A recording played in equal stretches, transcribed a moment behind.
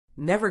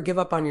Never give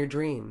up on your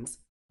dreams.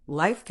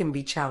 Life can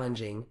be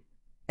challenging,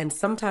 and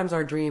sometimes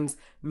our dreams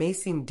may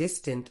seem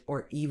distant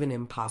or even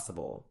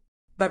impossible.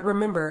 But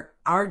remember,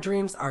 our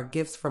dreams are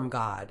gifts from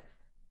God,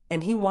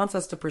 and He wants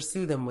us to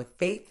pursue them with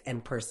faith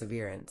and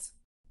perseverance.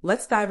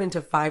 Let's dive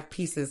into 5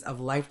 pieces of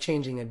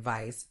life-changing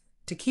advice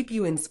to keep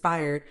you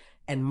inspired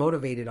and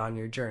motivated on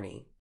your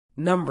journey.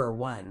 Number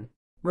 1,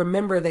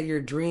 remember that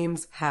your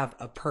dreams have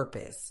a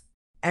purpose.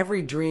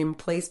 Every dream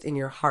placed in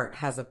your heart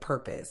has a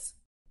purpose.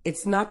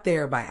 It's not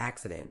there by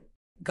accident.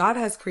 God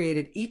has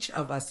created each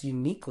of us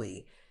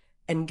uniquely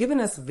and given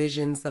us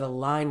visions that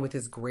align with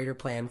His greater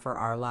plan for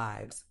our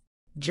lives.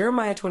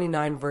 Jeremiah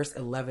 29 verse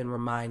 11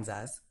 reminds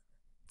us,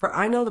 "For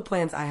I know the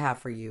plans I have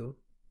for you,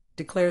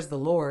 declares the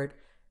Lord,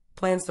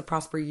 plans to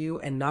prosper you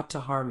and not to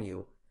harm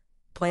you,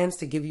 plans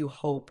to give you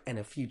hope and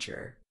a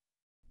future."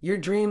 Your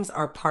dreams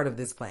are part of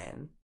this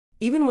plan.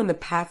 Even when the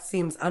path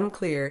seems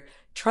unclear,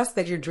 trust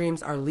that your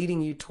dreams are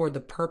leading you toward the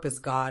purpose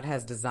God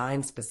has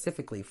designed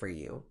specifically for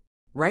you.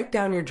 Write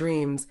down your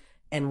dreams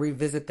and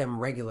revisit them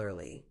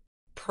regularly.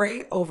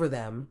 Pray over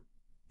them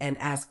and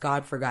ask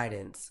God for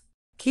guidance.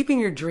 Keeping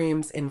your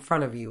dreams in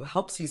front of you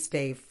helps you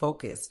stay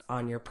focused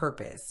on your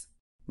purpose.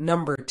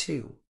 Number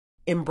 2,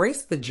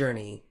 embrace the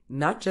journey,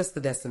 not just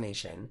the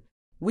destination.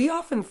 We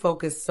often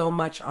focus so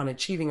much on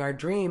achieving our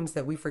dreams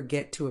that we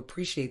forget to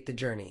appreciate the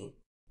journey.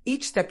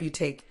 Each step you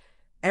take,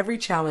 every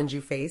challenge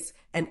you face,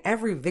 and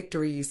every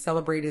victory you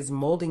celebrate is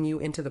molding you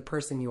into the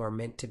person you are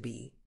meant to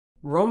be.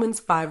 Romans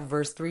 5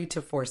 verse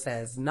 3-4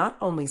 says, "Not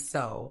only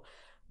so,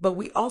 but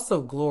we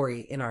also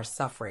glory in our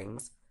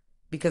sufferings,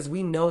 because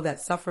we know that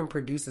suffering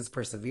produces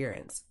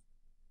perseverance.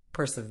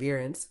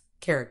 Perseverance,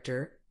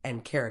 character,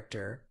 and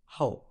character,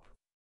 hope."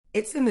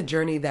 It's in the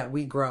journey that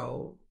we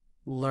grow,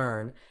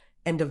 learn,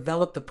 and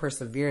develop the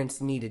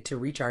perseverance needed to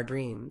reach our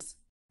dreams.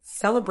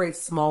 Celebrate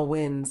small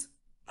wins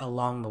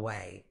along the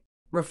way.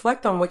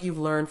 Reflect on what you've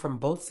learned from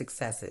both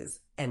successes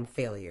and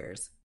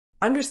failures.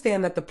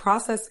 Understand that the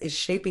process is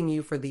shaping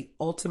you for the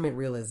ultimate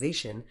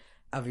realization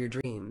of your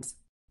dreams.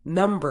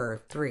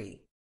 Number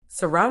 3,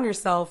 surround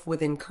yourself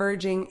with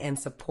encouraging and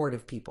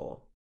supportive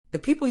people. The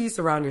people you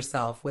surround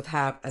yourself with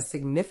have a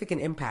significant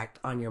impact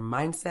on your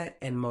mindset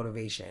and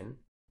motivation.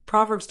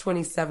 Proverbs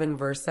 27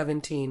 verse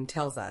 17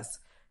 tells us,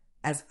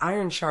 "As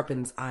iron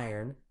sharpens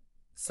iron,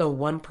 so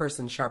one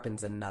person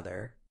sharpens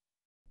another."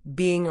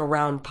 Being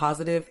around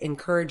positive,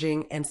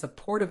 encouraging, and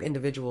supportive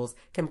individuals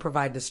can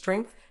provide the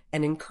strength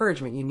and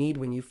encouragement you need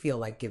when you feel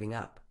like giving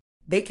up.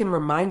 They can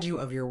remind you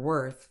of your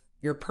worth,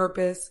 your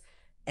purpose,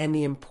 and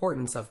the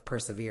importance of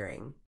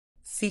persevering.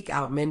 Seek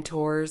out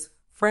mentors,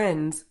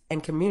 friends,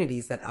 and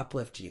communities that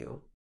uplift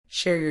you.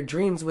 Share your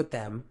dreams with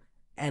them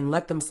and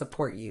let them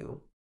support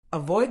you.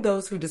 Avoid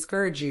those who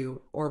discourage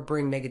you or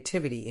bring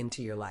negativity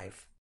into your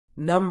life.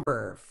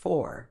 Number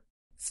 4,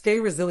 stay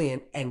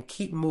resilient and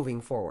keep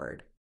moving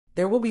forward.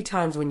 There will be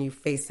times when you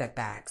face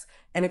setbacks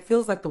and it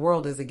feels like the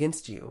world is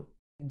against you.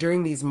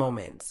 During these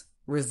moments,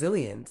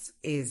 resilience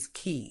is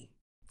key.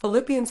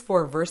 Philippians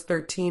 4 verse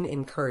 13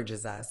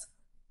 encourages us,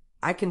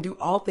 "I can do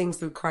all things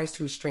through Christ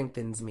who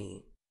strengthens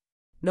me."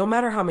 No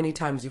matter how many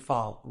times you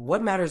fall,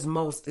 what matters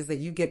most is that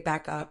you get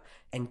back up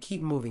and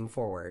keep moving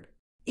forward.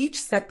 Each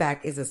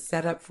setback is a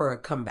setup for a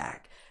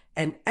comeback,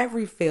 and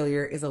every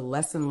failure is a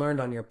lesson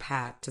learned on your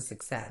path to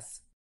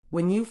success.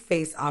 When you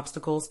face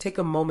obstacles, take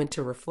a moment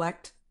to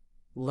reflect,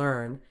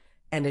 learn,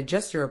 and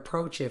adjust your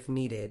approach if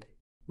needed.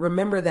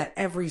 Remember that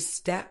every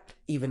step,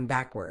 even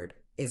backward,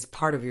 is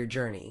part of your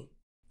journey.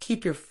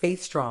 Keep your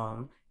faith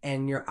strong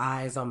and your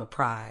eyes on the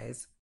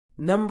prize.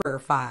 Number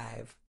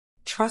 5,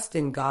 trust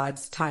in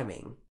God's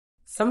timing.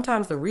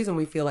 Sometimes the reason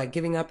we feel like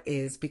giving up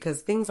is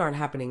because things aren't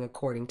happening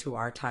according to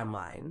our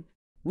timeline.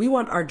 We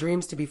want our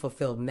dreams to be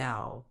fulfilled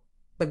now,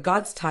 but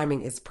God's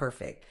timing is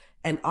perfect,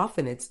 and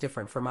often it's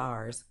different from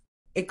ours.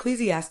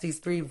 Ecclesiastes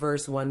 3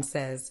 verse 1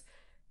 says,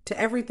 "To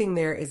everything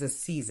there is a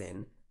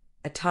season,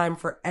 a time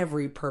for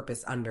every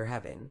purpose under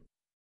heaven."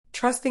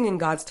 Trusting in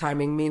God's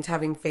timing means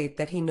having faith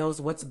that He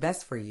knows what's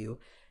best for you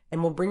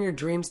and will bring your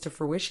dreams to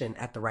fruition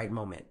at the right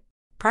moment.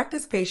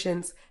 Practice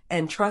patience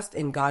and trust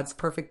in God's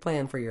perfect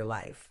plan for your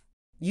life.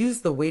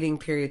 Use the waiting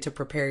period to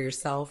prepare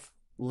yourself,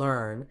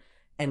 learn,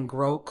 and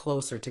grow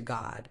closer to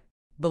God.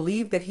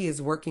 Believe that He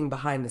is working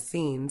behind the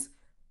scenes,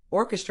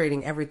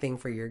 orchestrating everything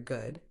for your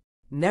good.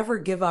 Never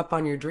give up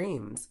on your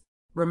dreams.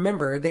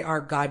 Remember, they are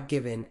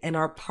God-given and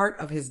are part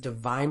of His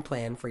divine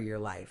plan for your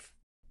life.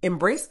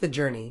 Embrace the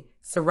journey,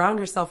 surround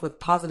yourself with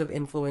positive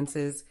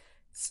influences,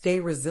 stay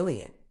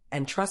resilient,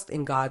 and trust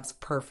in God's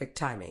perfect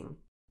timing.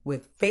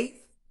 With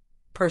faith,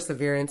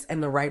 perseverance,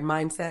 and the right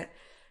mindset,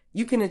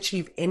 you can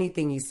achieve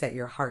anything you set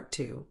your heart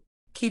to.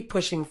 Keep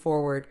pushing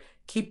forward,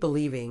 keep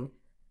believing,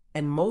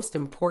 and most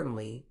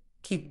importantly,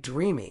 keep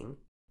dreaming.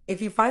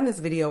 If you find this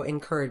video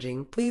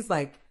encouraging, please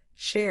like,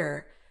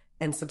 share,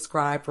 and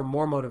subscribe for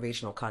more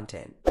motivational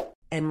content.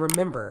 And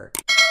remember,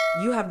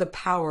 you have the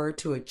power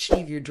to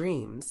achieve your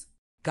dreams.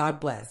 God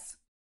bless.